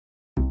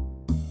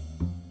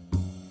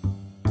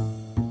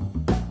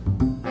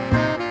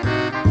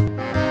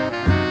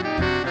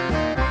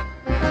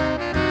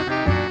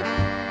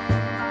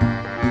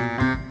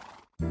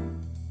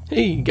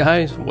Hey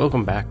guys,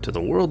 welcome back to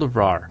the world of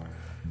RAAR,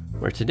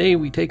 where today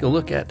we take a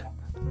look at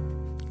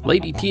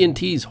Lady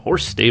TNT's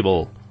horse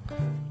stable.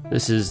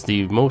 This is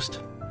the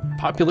most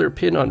popular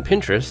pin on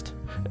Pinterest.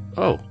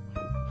 Oh,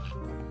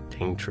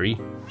 dang tree.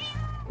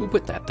 Who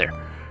put that there?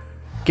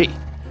 Okay,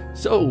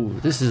 so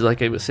this is,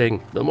 like I was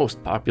saying, the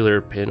most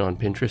popular pin on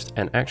Pinterest,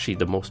 and actually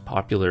the most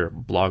popular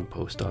blog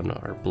post on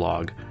our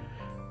blog.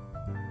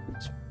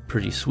 It's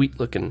pretty sweet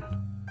looking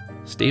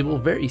stable,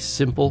 very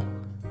simple.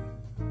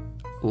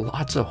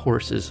 Lots of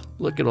horses.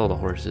 Look at all the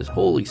horses.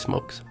 Holy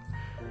smokes.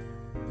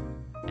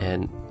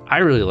 And I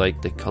really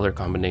like the color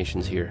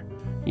combinations here.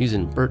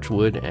 Using birch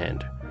wood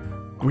and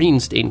green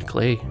stained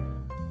clay.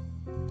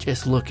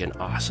 Just looking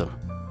awesome.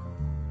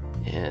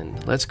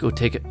 And let's go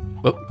take it.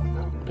 Oh,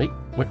 hey,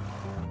 what?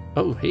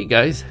 Oh, hey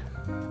guys.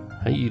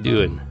 How you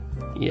doing?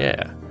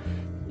 Yeah.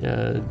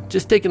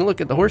 Just taking a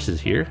look at the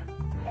horses here.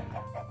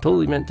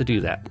 Totally meant to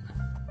do that.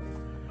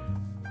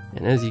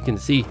 And as you can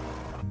see,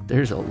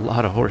 there's a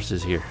lot of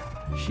horses here.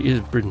 She has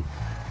been...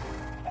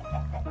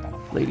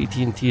 Lady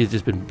TNT has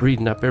just been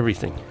breeding up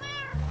everything.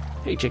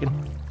 Hey, chicken.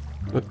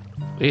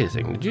 Wait a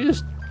second. Did you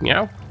just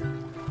meow?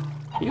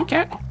 Are you a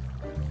cat?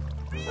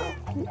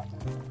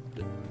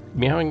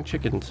 Meowing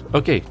chickens.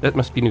 Okay, that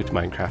must be new to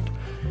Minecraft.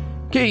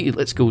 Okay,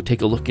 let's go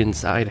take a look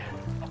inside.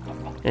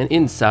 And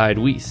inside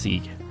we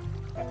see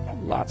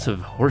lots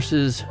of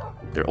horses,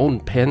 their own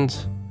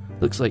pens.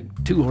 Looks like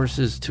 2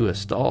 horses to a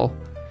stall.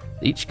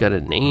 They each got a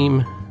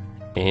name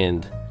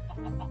and...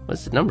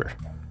 what's the number?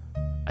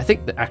 I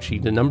think that actually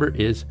the number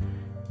is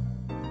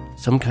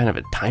some kind of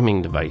a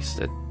timing device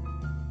that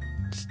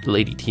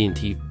Lady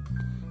TNT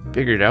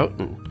figured out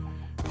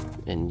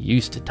and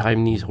used to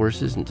time these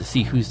horses and to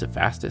see who's the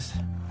fastest.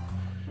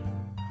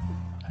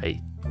 I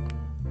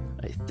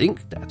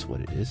think that's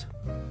what it is.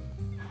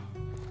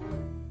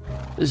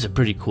 This is a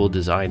pretty cool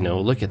design though.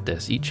 Look at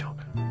this. Each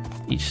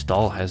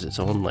stall has its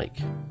own like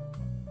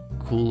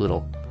cool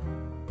little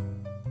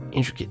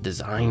intricate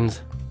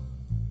designs.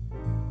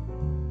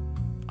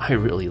 I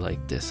really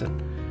like this,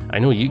 and I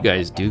know you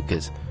guys do,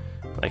 because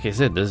like I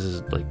said, this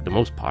is like the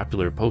most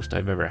popular post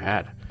I've ever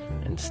had,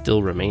 and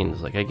still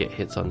remains. Like, I get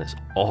hits on this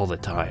all the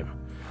time.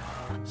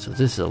 So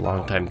this is a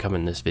long time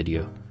coming, this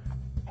video,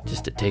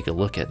 just to take a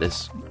look at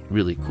this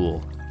really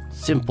cool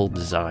simple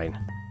design.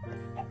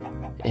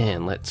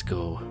 And let's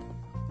go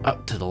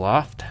up to the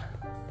loft,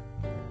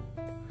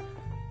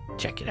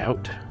 check it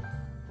out,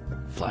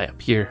 fly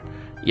up here.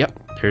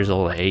 Yep, there's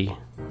all the hay,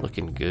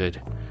 looking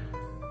good.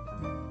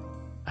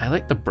 I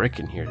like the brick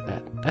in here.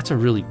 That's a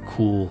really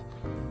cool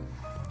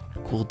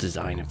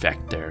design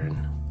effect there, and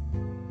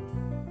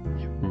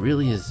it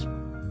really is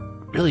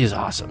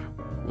awesome.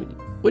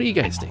 What do you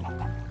guys think?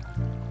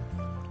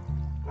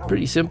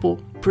 Pretty simple,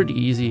 pretty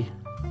easy,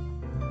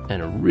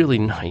 and a really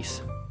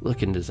nice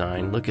looking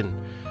design.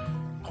 Looking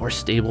horse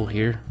stable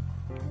here.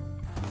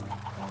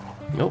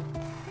 Nope.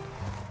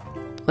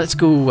 Let's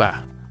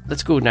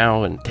go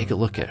now and take a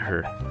look at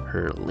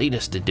her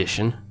latest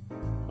edition.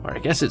 Or I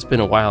guess it's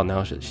been a while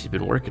now that she's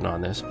been working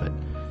on this, but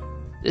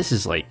this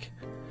is like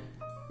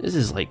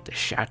the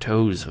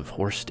chateaus of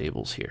horse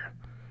stables here.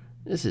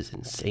 This is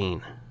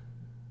insane.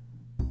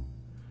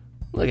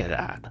 Look at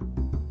that.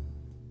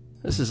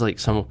 This is like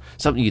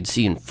something you'd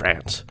see in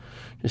France.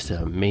 Just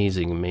an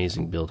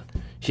amazing build.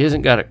 She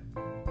hasn't got it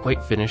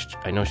quite finished.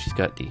 I know she's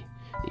got the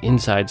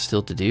inside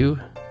still to do.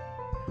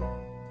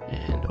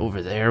 And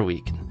over there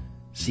we can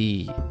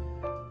see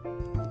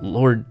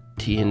Lord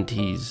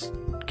TNT's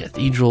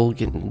cathedral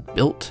getting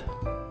built,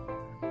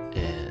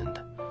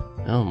 and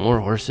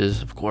more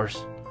horses, of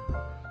course.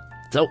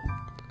 So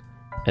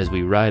as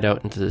we ride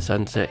out into the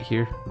sunset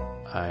here,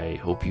 I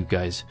hope you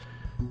guys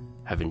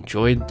have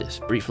enjoyed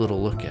this brief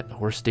little look at the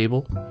horse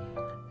stable,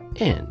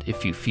 and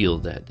if you feel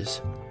that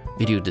this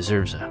video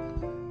deserves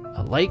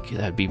a like,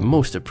 that'd be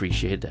most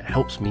appreciated. That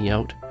helps me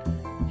out.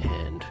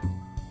 And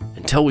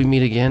until we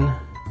meet again,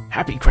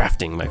 happy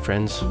crafting, my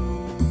friends.